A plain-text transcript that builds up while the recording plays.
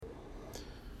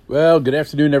Well, good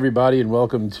afternoon, everybody, and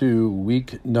welcome to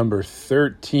week number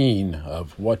 13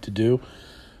 of What to Do.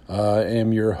 I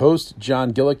am your host,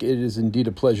 John Gillick. It is indeed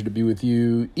a pleasure to be with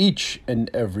you each and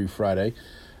every Friday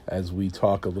as we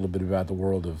talk a little bit about the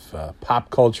world of pop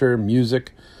culture,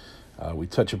 music. We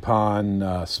touch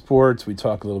upon sports. We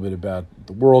talk a little bit about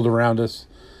the world around us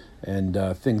and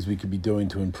things we could be doing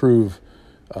to improve,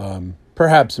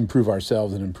 perhaps improve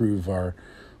ourselves and improve our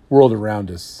world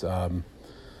around us.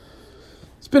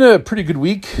 It's been a pretty good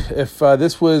week. If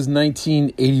this was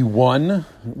 1981,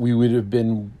 we would have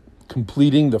been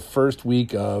completing the first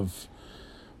week of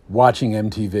watching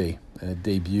MTV. And it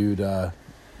debuted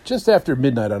just after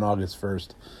midnight on August 1st.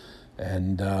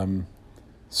 And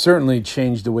certainly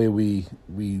changed the way we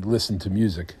listen to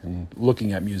music and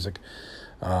looking at music.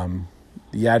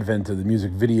 The advent of the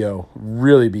music video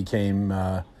really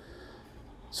became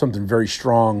something very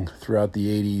strong throughout the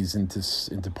 80s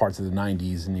into parts of the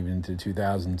 90s and even into the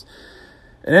 2000s.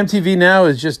 And MTV now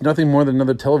is just nothing more than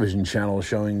another television channel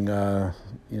showing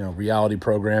reality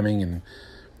programming and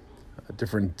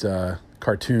different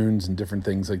cartoons and different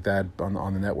things like that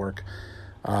on the network.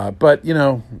 But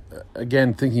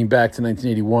again, thinking back to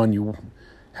 1981,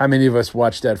 how many of us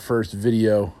watched that first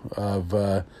video of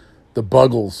the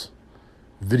Buggles?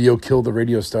 Video Killed the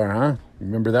Radio Star, huh?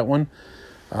 Remember that one?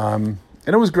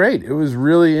 And it was great. It was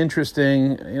really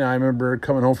interesting. I remember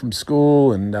coming home from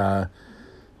school and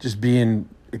just being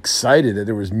excited that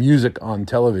there was music on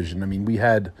television. I mean, we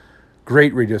had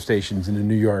great radio stations in the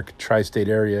New York tri-state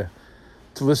area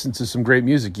to listen to some great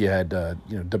music. You had,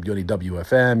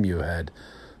 WNEW-FM. You had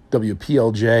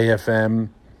WPLJ-FM.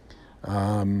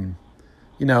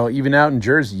 Even out in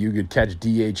Jersey, you could catch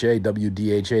DHA,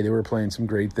 WDHA. They were playing some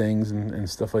great things and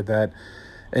stuff like that.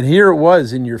 And here it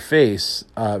was in your face,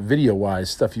 video-wise,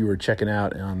 stuff you were checking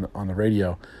out on the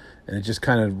radio. And it just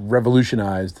kind of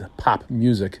revolutionized pop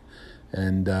music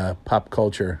and pop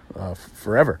culture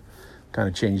forever. Kind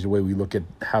of changed the way we look at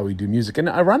how we do music. And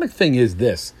the ironic thing is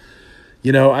this.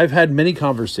 I've had many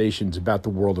conversations about the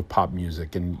world of pop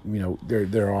music. And,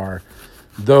 there are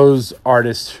those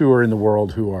artists who are in the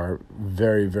world who are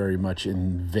very, very much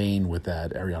in vein with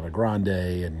that. Ariana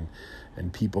Grande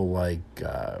and people like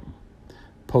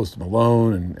Post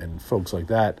Malone and folks like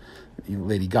that,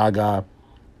 Lady Gaga.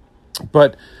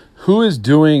 But who is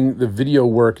doing the video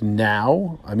work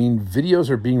now? I mean, videos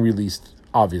are being released,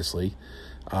 obviously.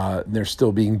 They're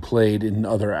still being played in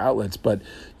other outlets. But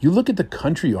you look at the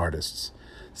country artists.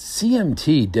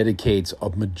 CMT dedicates a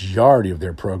majority of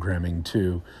their programming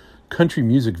to country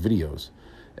music videos.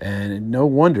 And no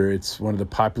wonder it's one of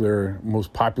the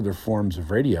most popular forms of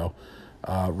radio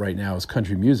right now is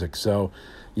country music. So,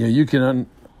 you can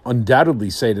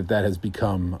undoubtedly say that has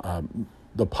become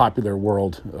the popular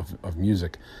world of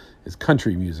music, is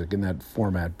country music in that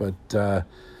format. But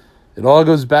it all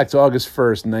goes back to August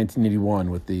 1st,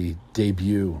 1981 with the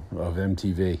debut of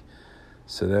MTV.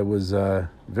 So that was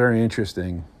very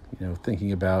interesting,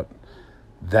 thinking about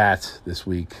that this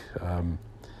week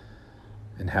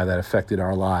and how that affected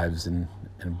our lives in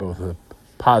both a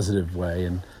positive way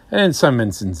and in some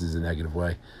instances a negative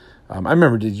way. I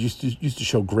remember they used to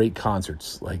show great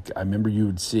concerts. Like, I remember you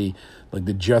would see, like,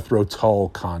 the Jethro Tull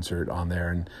concert on there,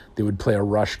 and they would play a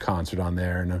Rush concert on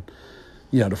there. And,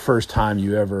 the first time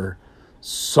you ever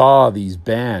saw these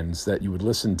bands that you would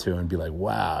listen to and be like,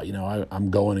 wow, I'm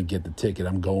going to get the ticket.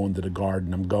 I'm going to the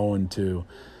Garden. I'm going to,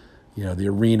 the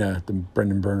arena, the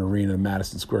Brendan Byrne Arena, the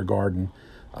Madison Square Garden.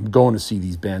 I'm going to see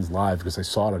these bands live because I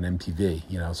saw it on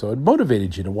MTV, So it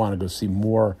motivated you to want to go see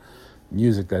more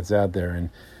music that's out there. And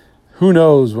who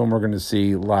knows when we're going to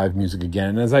see live music again.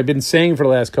 And as I've been saying for the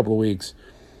last couple of weeks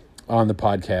on the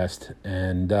podcast,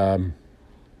 and,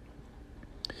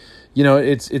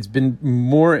 it's been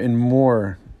more and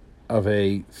more of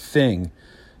a thing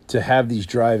to have these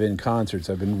drive-in concerts.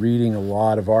 I've been reading a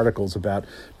lot of articles about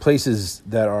places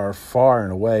that are far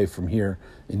and away from here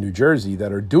in New Jersey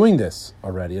that are doing this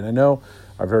already. And I know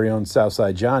our very own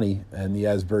Southside Johnny and the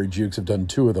Asbury Jukes have done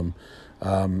 2 of them,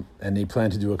 and they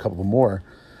plan to do a couple more.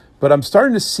 But I'm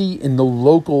starting to see in the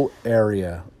local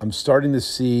area, I'm starting to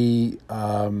see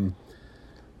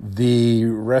the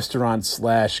restaurant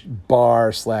 /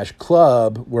 bar /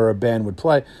 club where a band would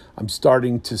play. I'm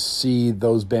starting to see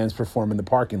those bands perform in the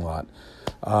parking lot.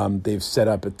 They've set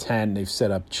up a tent, they've set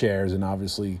up chairs, and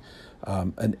obviously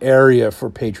an area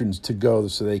for patrons to go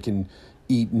so they can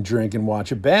eat and drink and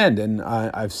watch a band. And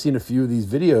I've seen a few of these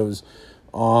videos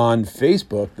on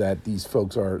Facebook that these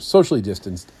folks are socially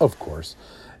distanced, of course.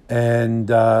 And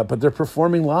but they're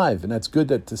performing live, and that's good.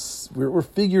 We're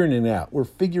figuring it out. We're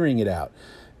figuring it out,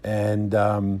 and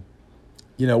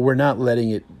we're not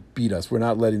letting it beat us. We're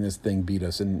not letting this thing beat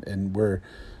us, and we're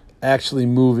actually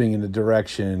moving in the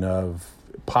direction of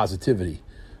positivity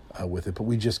with it. But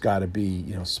we just got to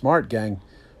be, smart, gang.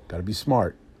 Got to be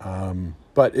smart.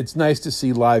 But it's nice to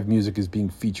see live music is being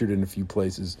featured in a few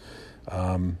places,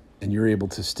 and you're able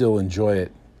to still enjoy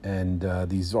it. And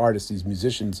these artists, these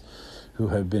musicians who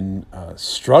have been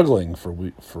struggling for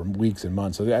weeks and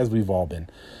months, as we've all been,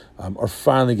 are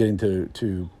finally getting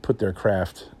to put their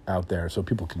craft out there so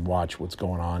people can watch what's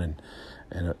going on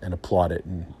and applaud it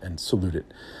and salute it.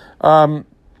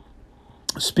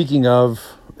 Speaking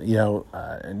of,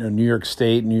 New York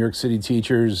State, New York City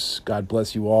teachers, God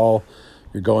bless you all.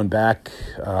 You're going back,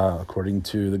 according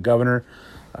to the governor.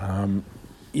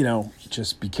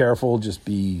 Just be careful. Just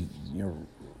be,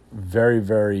 very,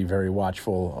 very, very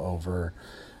watchful over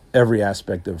every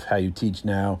aspect of how you teach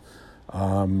now.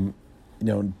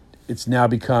 It's now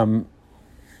become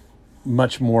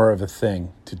much more of a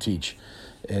thing to teach.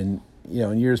 And,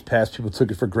 in years past, people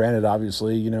took it for granted,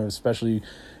 obviously, especially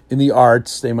in the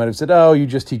arts. They might have said, oh, you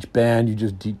just teach band, you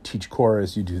just teach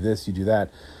chorus, you do this, you do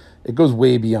that. It goes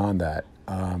way beyond that.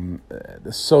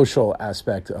 The social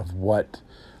aspect of what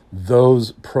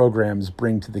those programs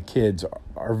bring to the kids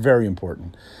are very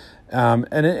important.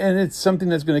 And it's something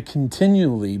that's going to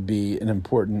continually be an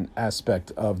important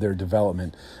aspect of their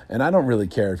development. And I don't really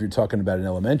care if you're talking about an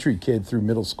elementary kid through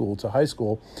middle school to high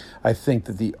school. I think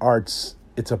that the arts,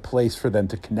 it's a place for them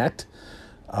to connect.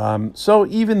 So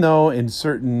even though in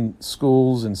certain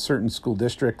schools and certain school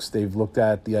districts, they've looked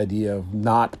at the idea of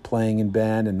not playing in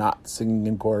band and not singing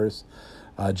in chorus,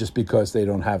 just because they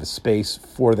don't have a space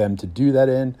for them to do that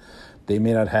in. They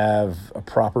may not have a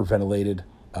properly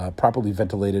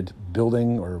ventilated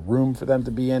building or room for them to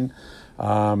be in.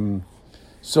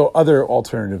 So other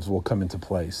alternatives will come into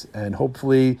place. And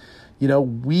hopefully,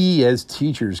 we as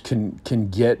teachers can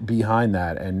get behind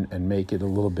that and make it a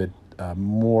little bit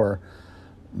more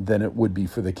than it would be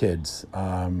for the kids.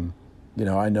 I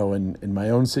know in my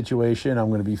own situation, I'm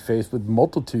going to be faced with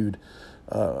multitude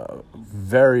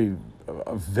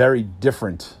very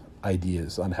different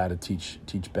ideas on how to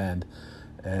teach band.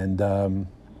 And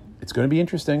it's going to be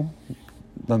interesting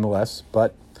nonetheless,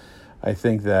 but I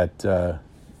think that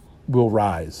we'll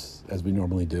rise as we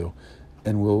normally do,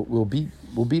 and we'll beat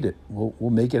it.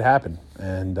 We'll make it happen.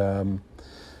 And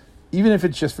even if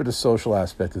it's just for the social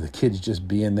aspect of the kids just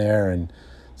being there and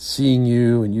seeing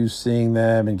you and you seeing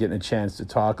them and getting a chance to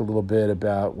talk a little bit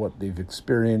about what they've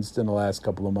experienced in the last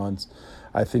couple of months,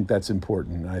 I think that's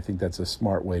important. I think that's a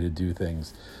smart way to do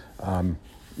things. It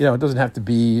doesn't have to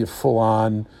be full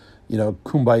on,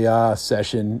 kumbaya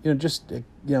session.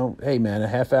 Hey man, a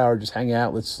half hour, just hang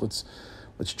out. Let's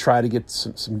try to get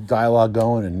some dialogue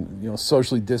going and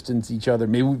socially distance each other.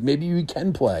 Maybe we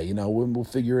can play. We'll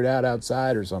figure it out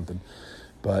outside or something.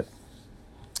 But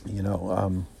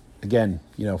again,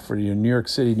 for your New York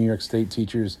City, New York State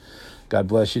teachers, God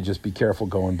bless you. Just be careful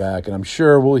going back. And I'm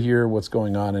sure we'll hear what's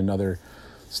going on in other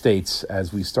states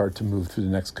as we start to move through the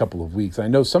next couple of weeks. I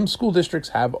know some school districts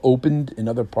have opened in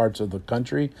other parts of the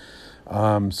country,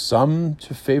 some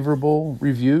to favorable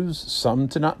reviews, some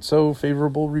to not so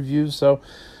favorable reviews. So,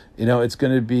 it's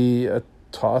going to be a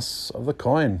toss of the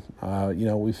coin.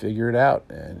 We figure it out.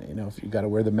 And, if you got to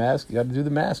wear the mask, you got to do the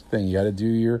mask thing. You got to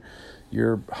do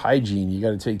your hygiene. You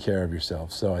got to take care of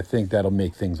yourself. So I think that'll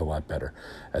make things a lot better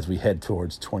as we head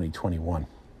towards 2021.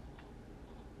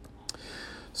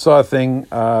 Saw a thing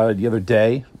the other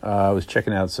day. I was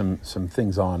checking out some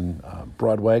things on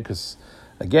Broadway because,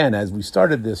 again, as we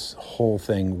started this whole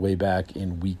thing way back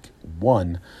in week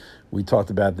 1, we talked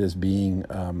about this being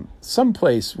some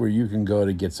place where you can go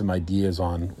to get some ideas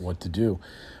on what to do.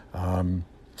 One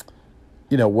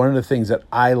of the things that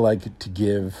I like to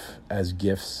give as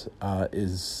gifts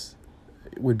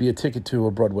would be a ticket to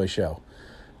a Broadway show.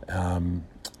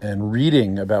 And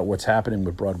reading about what's happening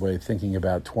with Broadway, thinking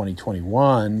about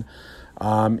 2021,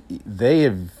 they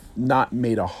have not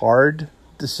made a hard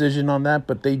decision on that,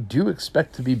 but they do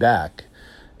expect to be back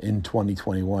in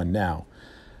 2021 now.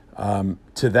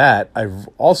 To that, I've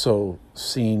also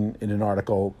seen in an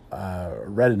article,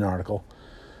 read an article,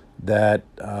 that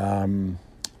Phantom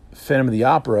of the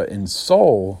Opera in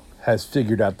Seoul has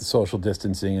figured out the social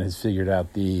distancing and has figured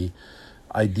out the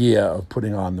idea of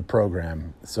putting on the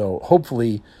program. So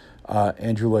hopefully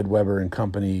Andrew Lloyd Webber and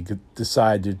company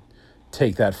decide to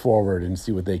take that forward and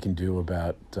see what they can do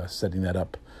about setting that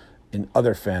up in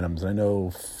other Phantoms. I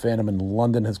know Phantom in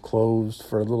London has closed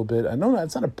for a little bit. I know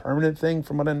that's not a permanent thing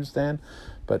from what I understand,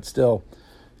 but still,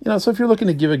 so if you're looking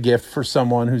to give a gift for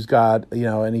someone who's got,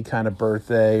 any kind of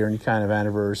birthday or any kind of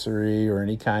anniversary or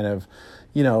any kind of,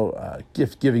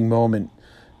 gift-giving moment,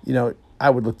 I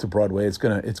would look to Broadway. It's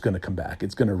gonna come back.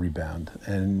 It's gonna rebound,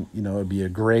 and it'd be a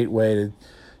great way to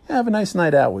have a nice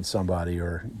night out with somebody,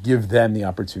 or give them the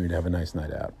opportunity to have a nice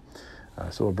night out.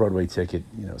 So a Broadway ticket,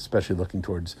 especially looking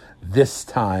towards this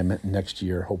time next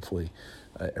year, hopefully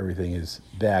everything is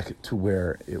back to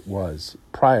where it was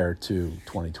prior to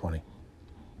 2020.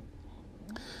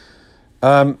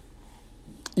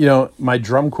 My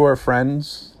drum corps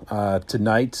friends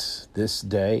tonight,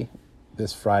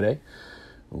 this Friday,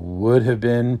 would have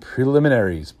been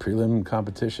prelim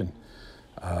competition,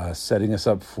 setting us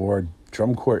up for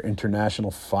Drum Corps International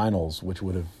Finals, which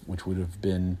would have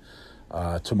been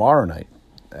tomorrow night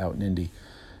out in Indy.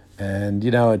 And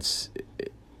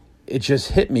it just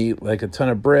hit me like a ton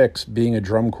of bricks being a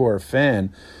drum corps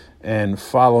fan and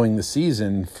following the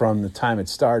season from the time it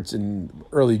starts in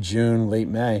early June, late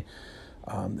May.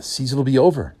 The season will be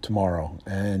over tomorrow,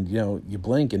 and you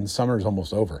blink and summer's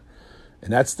almost over,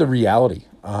 and that's the reality.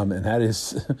 And that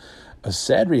is a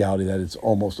sad reality that it's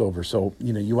almost over. So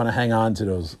you want to hang on to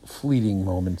those fleeting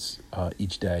moments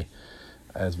each day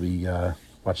as we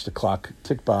watch the clock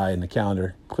tick by and the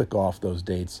calendar click off those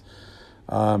dates.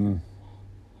 Talking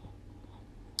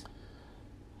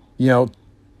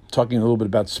a little bit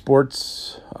about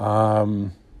sports.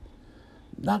 Not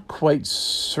quite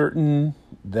certain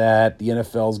that the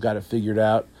NFL's got it figured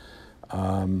out.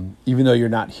 Even though you're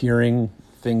not hearing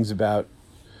things about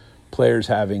players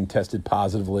having tested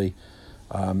positively,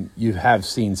 you have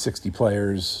seen 60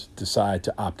 players decide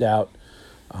to opt out.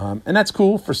 And that's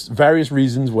cool for various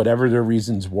reasons, whatever their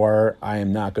reasons were. I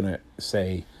am not going to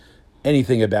say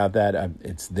anything about that.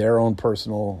 It's their own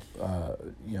personal,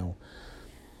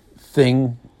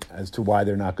 thing as to why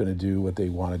they're not going to do what they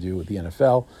want to do with the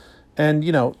NFL. And,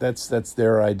 that's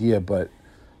their idea. But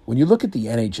when you look at the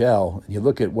NHL and you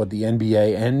look at what the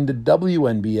NBA and the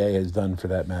WNBA has done for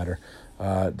that matter,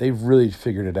 they've really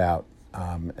figured it out.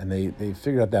 And they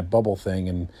figured out that bubble thing,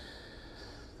 and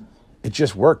it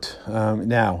just worked.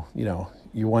 Now,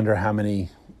 you wonder how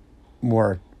many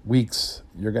more weeks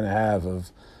you're going to have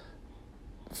of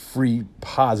free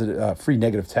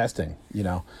negative testing.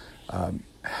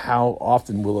 How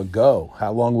often will it go?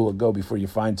 How long will it go before you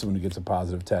find someone who gets a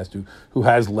positive test who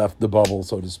has left the bubble,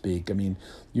 so to speak? I mean,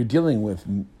 you're dealing with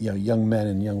young men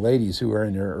and young ladies who are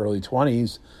in their early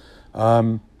 20s,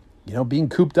 being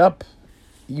cooped up,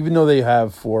 even though they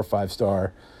have 4 or 5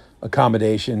 star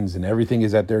accommodations and everything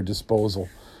is at their disposal.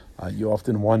 You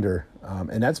often wonder,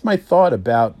 and that's my thought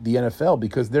about the NFL,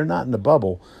 because they're not in the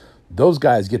bubble. Those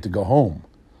guys get to go home.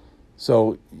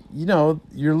 So,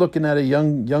 you're looking at a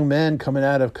young man coming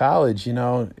out of college.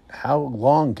 How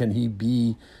long can he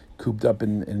be cooped up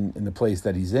in the place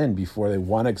that he's in before they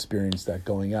want to experience that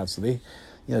going out? So the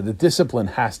discipline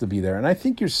has to be there. And I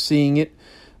think you're seeing it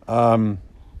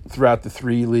throughout the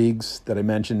 3 leagues that I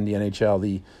mentioned, the NHL,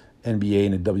 the NBA,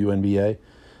 and the WNBA.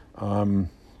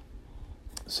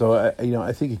 So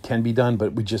I think it can be done,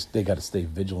 but they got to stay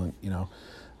vigilant,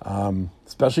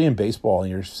 especially in baseball.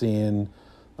 You're seeing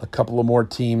a couple of more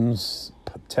teams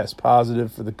test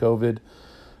positive for the COVID.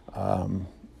 And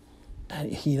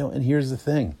here's the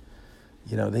thing,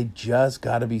 they just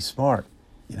got to be smart,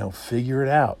 figure it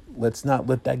out. Let's not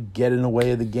let that get in the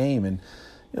way of the game. And,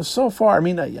 so far,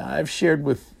 I've shared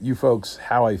with you folks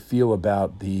how I feel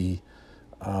about the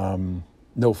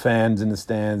no fans in the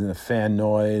stands and the fan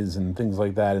noise and things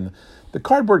like that. And the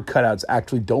cardboard cutouts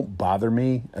actually don't bother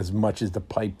me as much as the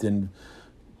piped in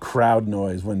crowd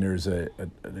noise when there's an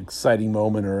exciting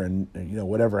moment or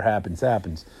whatever happens.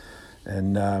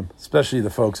 And especially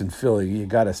the folks in Philly, you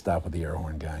got to stop with the air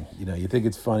horn gang. You think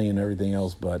it's funny and everything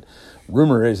else, but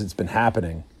rumor is it's been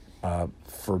happening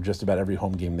for just about every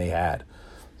home game they had.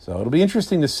 So it'll be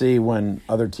interesting to see when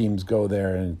other teams go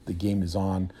there and the game is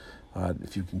on,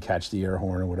 if you can catch the air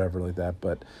horn or whatever like that.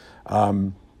 But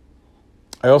I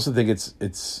also think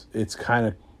it's kind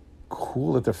of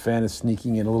cool that the fan is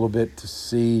sneaking in a little bit to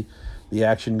see the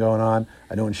action going on.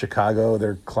 I know in Chicago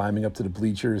they're climbing up to the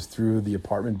bleachers through the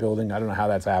apartment building. I don't know how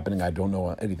that's happening. I don't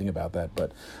know anything about that,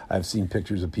 but I've seen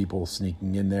pictures of people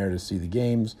sneaking in there to see the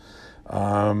games.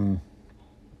 The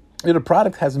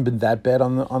product hasn't been that bad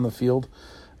on the field.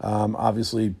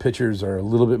 Obviously, pitchers are a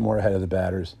little bit more ahead of the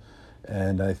batters.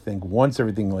 And I think once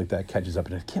everything like that catches up,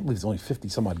 and I can't believe there's only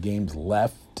 50-some-odd games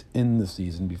left in the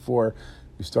season before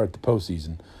we start the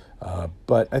postseason.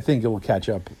 But I think it will catch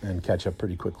up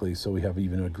pretty quickly, so we have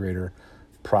even a greater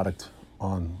product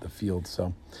on the field.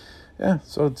 So, yeah,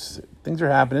 things are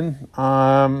happening.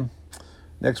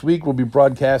 Next week, we'll be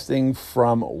broadcasting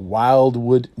from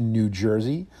Wildwood, New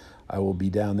Jersey. I will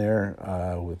be down there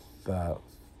with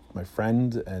my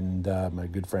friend and my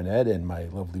good friend Ed and my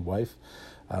lovely wife.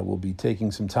 I will be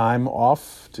taking some time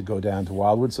off to go down to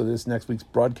Wildwood. So this next week's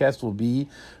broadcast will be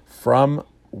from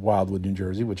Wildwood, New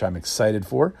Jersey, which I'm excited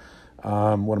for.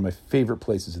 One of my favorite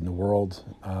places in the world.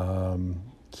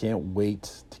 Can't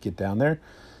wait to get down there.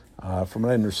 From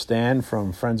what I understand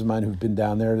from friends of mine who've been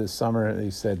down there this summer, they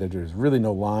said that there's really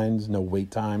no lines, no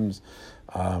wait times.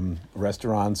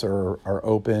 Restaurants are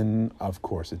open. Of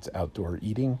course, it's outdoor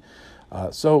eating.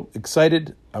 So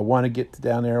excited. I want to get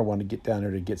down there. I want to get down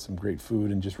there to get some great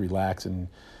food and just relax and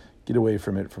get away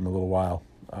from it from a little while,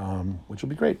 which will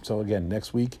be great. So again,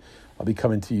 next week, I'll be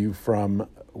coming to you from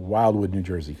Wildwood, New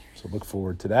Jersey. So look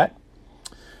forward to that.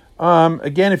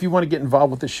 Again, if you want to get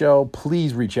involved with the show,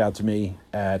 please reach out to me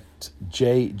at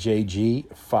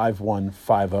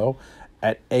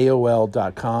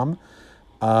jjg5150@aol.com.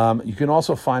 You can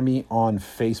also find me on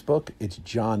Facebook. It's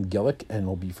John Gillick, and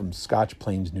it'll be from Scotch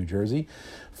Plains, New Jersey.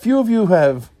 Few of you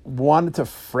have wanted to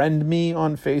friend me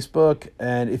on Facebook,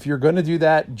 and if you're going to do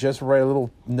that, just write a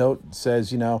little note that says,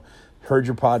 heard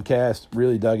your podcast,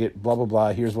 really dug it, blah, blah,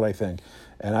 blah, here's what I think.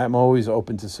 And I'm always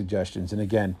open to suggestions. And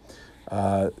again,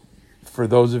 for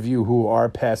those of you who are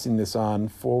passing this on,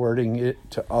 forwarding it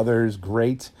to others,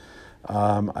 great.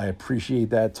 I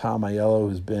appreciate that. Tom Aiello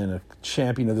has been a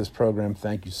champion of this program.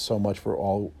 Thank you so much for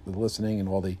all the listening and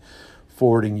all the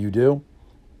forwarding you do.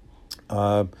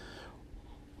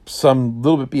 Some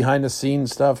little bit behind the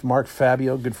scenes stuff. Mark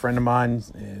Fabio, good friend of mine,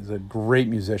 is a great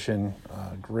musician,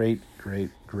 great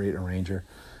arranger,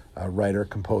 writer,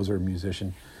 composer,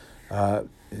 musician.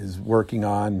 Is working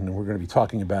on, and we're going to be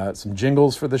talking about some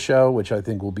jingles for the show, which I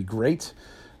think will be great.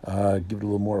 Give it a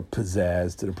little more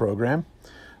pizzazz to the program.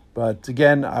 But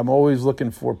again, I'm always looking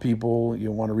for people.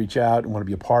 You want to reach out and want to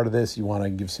be a part of this. You want to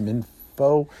give some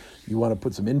info. You want to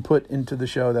put some input into the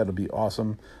show. That'll be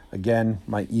awesome. Again,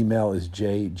 my email is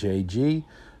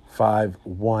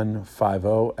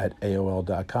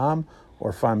jjg5150@aol.com,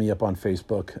 or find me up on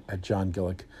Facebook at John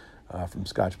Gillick from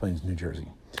Scotch Plains, New Jersey.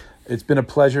 It's been a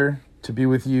pleasure to be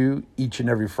with you each and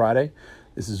every Friday.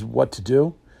 This is What to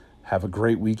Do. Have a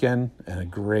great weekend and a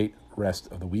great rest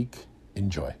of the week.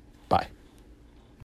 Enjoy. Bye.